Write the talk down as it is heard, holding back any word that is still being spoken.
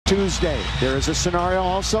Tuesday. There is a scenario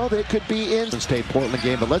also that could be in the State Portland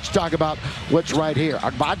game, but let's talk about what's right here.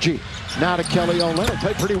 Agbaji now to Kelly Olynyk.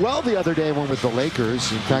 Played pretty well the other day when with the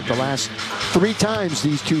Lakers. In fact, the last 3 times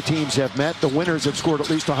these two teams have met, the winners have scored at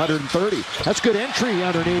least 130. That's good entry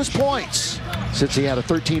underneath his points, since he had a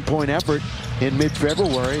 13-point effort in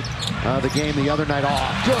mid-February. The game the other night.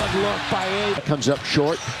 Oh, good look by A. Comes up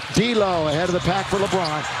short. D'Lo ahead of the pack for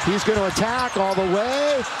LeBron. He's going to attack all the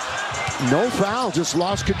way. No foul, just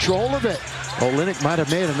lost control of it. Olynyk might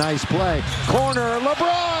have made a nice play. Corner,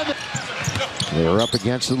 LeBron. They were up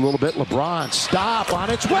against it a little bit. LeBron, stop,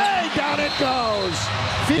 on its way, down it goes.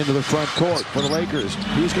 Into the front court for the Lakers.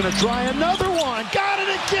 He's going to try another one. Got it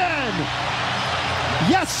again.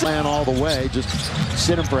 Yes! Plan all the way, just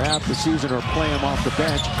sit him for half the season or play him off the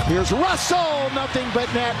bench. Here's Russell, nothing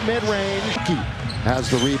but net mid-range. Has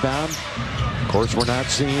the rebound. Of course, we're not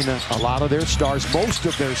seeing a lot of their stars, most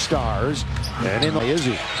of their stars. And in the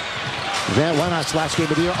Izzy. Van Wenat's last game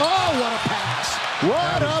of the year. Oh, what a pass!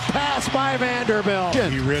 What a pass by Vanderbilt.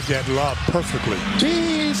 He read that lob perfectly.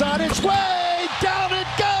 He's on its way, down it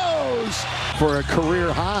goes! For a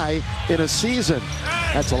career high in a season.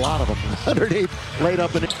 That's a lot of them. Underneath, laid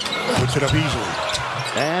up and in. Puts it up easily.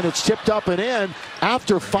 And it's tipped up and in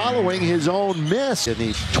after following his own miss in the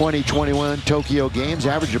 2021 Tokyo Games,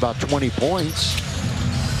 averaged about 20 points.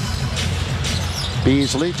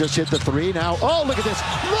 Beasley just hit the 3 now. Oh, look at this.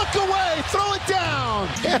 Look away, throw it down.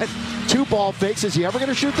 And 2 ball fakes. Is he ever going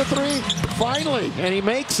to shoot the 3? Finally, and he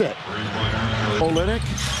makes it. Olynyk,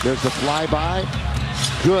 there's the flyby.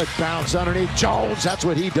 Good bounce underneath Jones. That's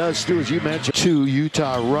what he does too, as you mentioned. 2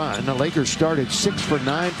 Utah run. The Lakers started 6 for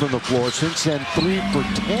 9 from the floor. Since then, 3 for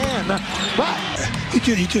 10. But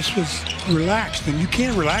he just was relaxed, and you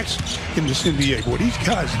can't relax in this NBA. Boy, these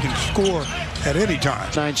guys can score at any time.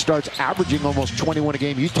 9 starts, averaging almost 21 a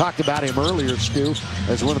game. You talked about him earlier, Stu,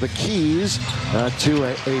 as one of the keys to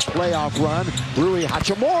a playoff run. Rui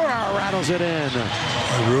Hachimura rattles it in.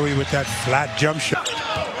 Rui with that flat jump shot.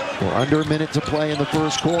 We're under a minute to play in the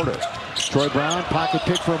first quarter. Troy Brown, pocket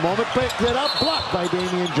pick for a moment, picked it up, blocked by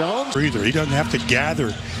Damian Jones. Either he doesn't have to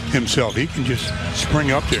gather himself. He can just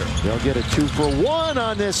spring up there. They'll get a 2 for 1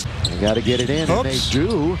 on this. They got to get it in, and they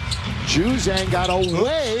do. Juzang got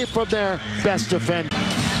away from their best defender.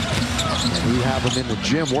 And we have him in the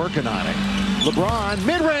gym working on it. LeBron,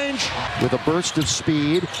 mid-range, with a burst of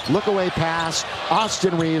speed. Look away pass.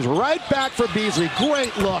 Austin Reeves right back for Beasley.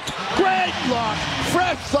 Great look. Great look.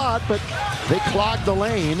 Fresh thought, but they clogged the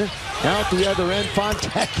lane. Now at the other end,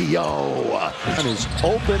 Fontecchio. And is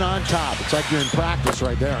open on top. It's like you're in practice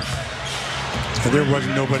right there. And there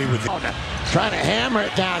wasn't nobody with it. Trying to hammer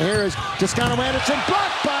it down here is Toscano Anderson,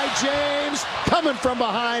 blocked by James, coming from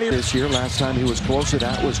behind. This year, last time he was close to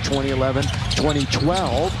that was 2011,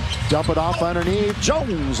 2012. Dump it off underneath.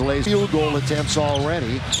 Jones lays field goal attempts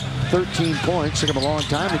already. 13 points. Took him a long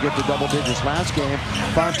time to get to double digits last game.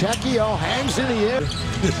 Fontecchio hangs in the air.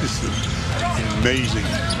 This is amazing.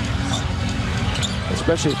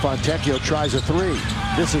 Especially if Fontecchio tries a 3.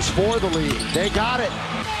 This is for the lead. They got it.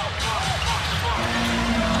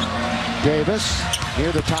 Davis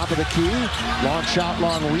near the top of the key. Long shot,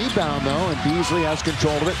 long rebound, though, and Beasley has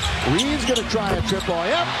control of it. Reeves going to try a triple.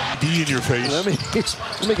 Yep. D in your face.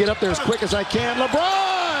 Let me get up there as quick as I can.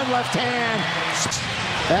 LeBron, left hand.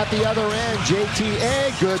 At the other end,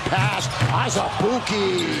 JTA, good pass.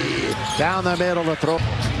 Azubuike down the middle to throw.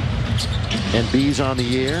 And B's on the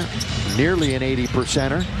year, nearly an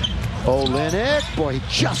 80%er. Olynyk, boy, he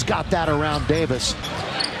just got that around Davis.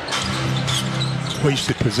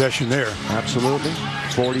 Wasted possession there. Absolutely.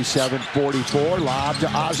 47-44. Lob to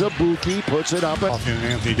Azubuike. Puts it up. Off in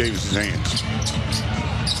Anthony Davis's hands.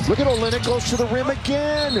 Look at Olynyk, goes to the rim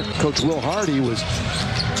again. Coach Will Hardy was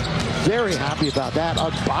very happy about that.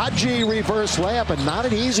 Agbaji reverse layup, and not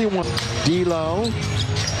an easy one. D'Lo.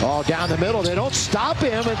 All down the middle. They don't stop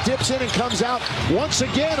him, and dips in and comes out. Once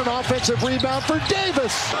again, an offensive rebound for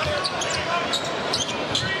Davis.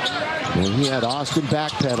 And he had Austin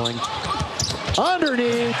backpedaling.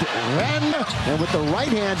 Underneath, and with the right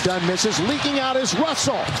hand done misses, leaking out is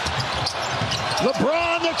Russell.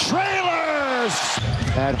 LeBron, the Trailers!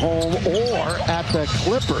 At home or at the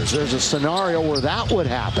Clippers. There's a scenario where that would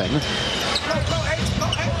happen.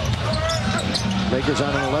 Lakers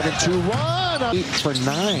on an 11-2 run. up 8 for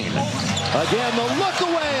 9. Again, the look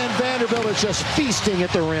away, and Vanderbilt is just feasting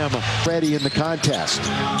at the rim. Ready in the contest.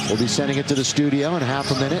 We'll be sending it to the studio in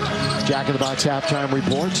half a minute. Jack in the Box halftime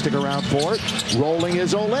report. Stick around for it. Rolling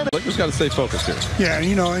is Olynyk. Lakers got to stay focused here. Yeah,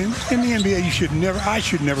 you know, in the NBA, I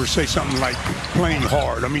should never say something like playing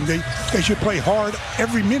hard. I mean, they should play hard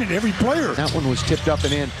every minute, every player. That one was tipped up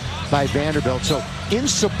and in by Vanderbilt. So in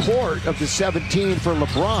support of the 17 for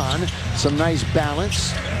LeBron, some nice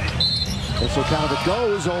balance. And so kind of it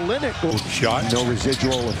goes. Olynyk. Shot. No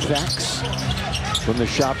residual effects from the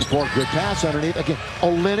shot before. Good pass underneath. Again,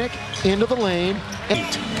 Olynyk into the lane.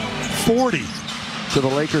 40. To the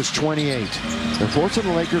Lakers 28. They're forcing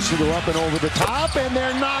the Lakers to go up and over the top, and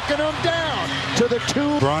they're knocking them down to the 2.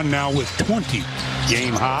 LeBron now with 20.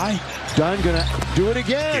 Game high. Dunn gonna do it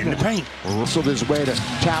again. In the paint. So there's a way to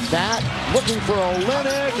tap that. Looking for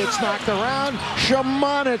Olynyk. It's knocked around.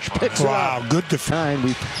 Shamanich picks it up. Wow, good defense.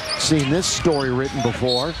 We've seen this story written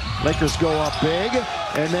before. Lakers go up big,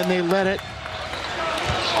 and then they let it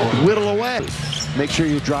whittle away. Make sure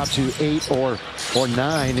you drop to 8 or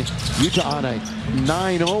 9. Utah on a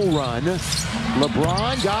 9-0 run.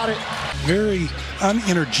 LeBron got it. Very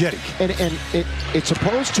unenergetic. And it's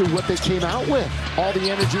opposed to what they came out with. All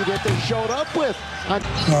the energy that they showed up with.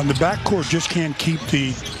 The backcourt just can't keep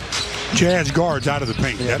the Jazz guards out of the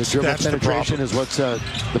paint. Yeah, that's penetration the problem. is what's the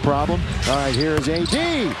problem. All right, here's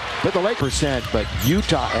AD. But the Lakers but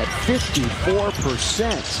Utah at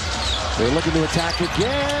 54%. They're looking to attack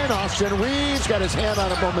again. Austin Reeves got his hand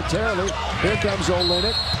on it momentarily. Here comes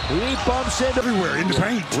Olynyk. He bumps in everywhere in the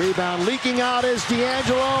paint. Rebound leaking out is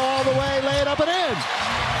D'Angelo all the way, laid up and in.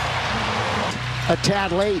 A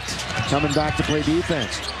tad late, coming back to play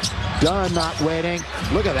defense. Dunn not waiting.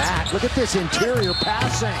 Look at that. Look at this interior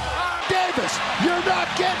passing. Davis, you're not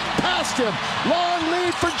getting past him. Long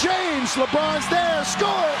lead for James. LeBron's there.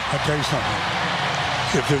 Score. I'll tell you something.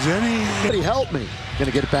 If there's Somebody help me.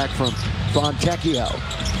 Gonna get it back from Fontecchio.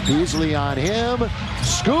 Beasley on him.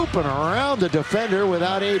 Scooping around the defender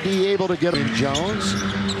without AD able to get him. Jones.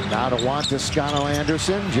 Now to want Toscano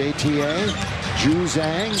Anderson. JTA.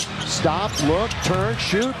 Juzang. Stop, look, turn,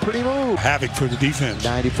 shoot. Pretty move. Havoc for the defense.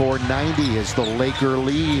 94-90 is the Laker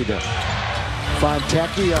lead.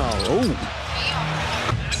 Fontecchio. Oh.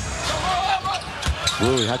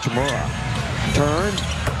 Rui Hachimura. Turn.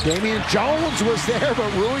 Damian Jones was there,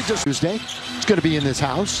 but Rui just Tuesday. It's going to be in this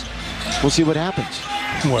house. We'll see what happens.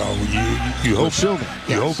 Well, you hope so.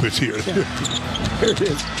 You hope it's here. Yeah. Here it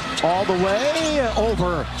is. All the way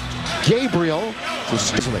over Gabriel to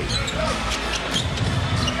Sisley.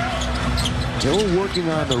 Still working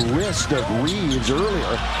on the wrist of Reeves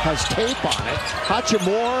earlier. Has tape on it.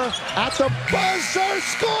 Hachimura at the buzzer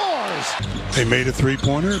scores. They made a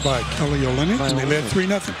three-pointer by Kelly Olynyk, and they led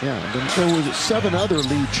 3-0. Yeah, there was 7 other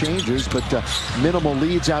lead changes, but minimal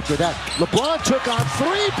leads after that. LeBron took on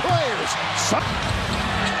 3 players.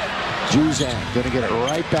 Juzang going to get it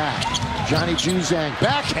right back. Johnny Juzang,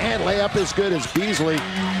 backhand layup as good as Beasley.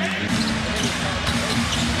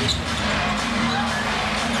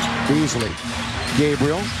 Beasley,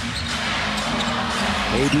 Gabriel.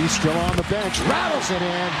 AD still on the bench, rattles it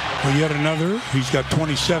in. Well, yet another. He's got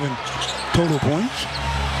 27 total points.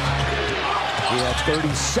 He had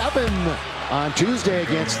 37 on Tuesday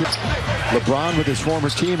against LeBron with his former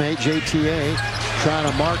teammate, JTA, trying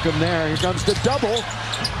to mark him there. Here comes the double.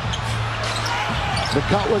 The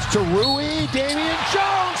cut was to Rui. Damian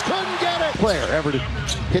Jones couldn't get it. Player ever to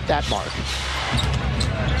hit that mark.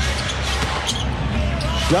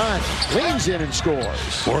 Dunn leans in and scores.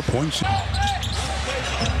 4 points.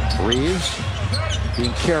 Reeves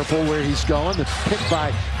being careful where he's going. The pick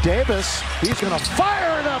by Davis. He's going to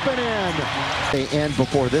fire it up and in. They end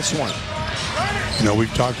before this one. You know,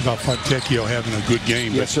 we've talked about Fontecchio having a good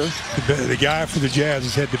game. Yes, sir. The guy for the Jazz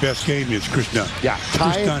has had the best game is Chris Dunn. Yeah.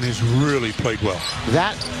 Chris Dunn has really played well.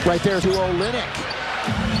 That right there to Olynyk.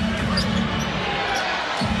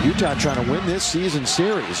 Utah trying to win this season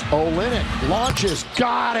series. Olynyk launches,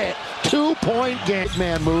 got it. 2-point game.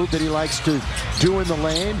 Man move that he likes to do in the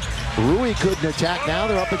lane. Rui couldn't attack. Now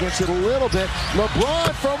they're up against it a little bit.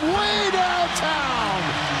 LeBron from way downtown.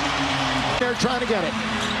 They're trying to get it.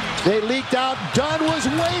 They leaked out. Dunn was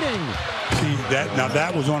waiting. See that? Now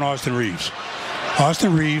that was on Austin Reeves.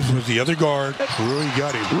 Austin Reeves was the other guard. Rui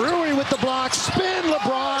got him. Rui with the block. Spin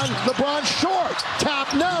LeBron. LeBron short.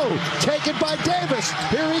 Tap no. Taken by Davis.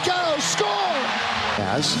 Here he goes. Score.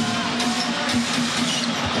 As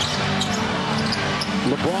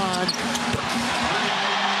LeBron.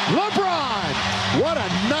 What a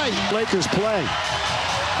night Lakers play.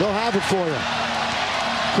 They'll have it for you.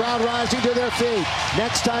 Crowd rising to their feet.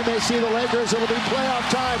 Next time they see the Lakers, it'll be playoff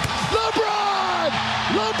time. LeBron!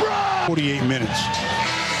 time. LeBron! 48 minutes,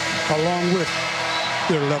 along with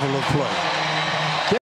their level of play.